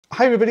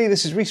Hi everybody,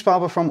 this is Rhys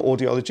Barber from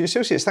Audiology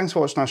Associates. Thanks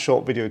for watching our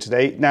short video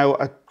today. Now,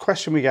 a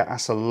question we get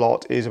asked a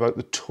lot is about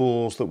the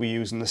tools that we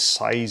use and the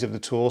size of the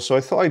tools. So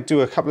I thought I'd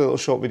do a couple of little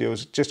short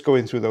videos just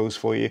going through those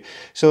for you.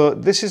 So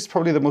this is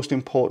probably the most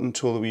important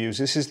tool that we use.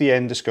 This is the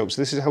endoscope.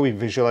 So this is how we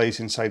visualize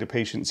inside a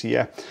patient's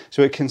ear.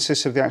 So it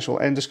consists of the actual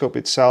endoscope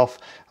itself,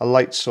 a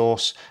light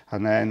source,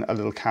 and then a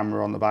little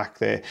camera on the back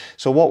there.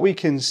 So what we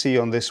can see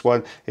on this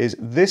one is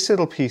this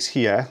little piece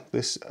here,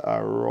 this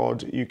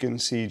rod you can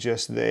see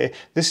just there.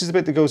 This is the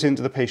bit that goes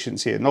into the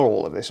patient's ear. Not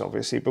all of this,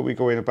 obviously, but we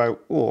go in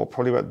about,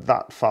 probably about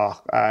that far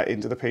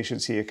into the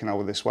patient's ear canal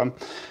with this one.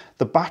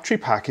 The battery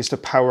pack is to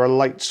power a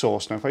light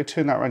source. Now, if I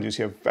turn that around, you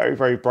see a very,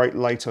 very bright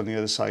light on the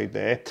other side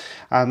there.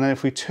 And then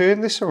if we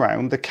turn this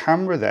around, the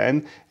camera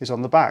then is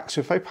on the back. So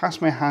if I pass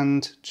my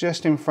hand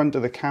just in front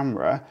of the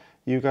camera,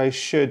 you guys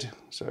should,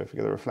 so if you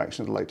get the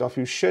reflection of the light off,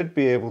 you should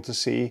be able to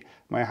see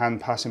my hand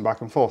passing back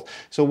and forth.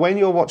 So when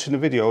you're watching the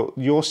video,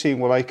 you're seeing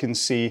what I can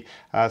see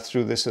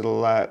through this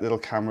little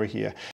camera here.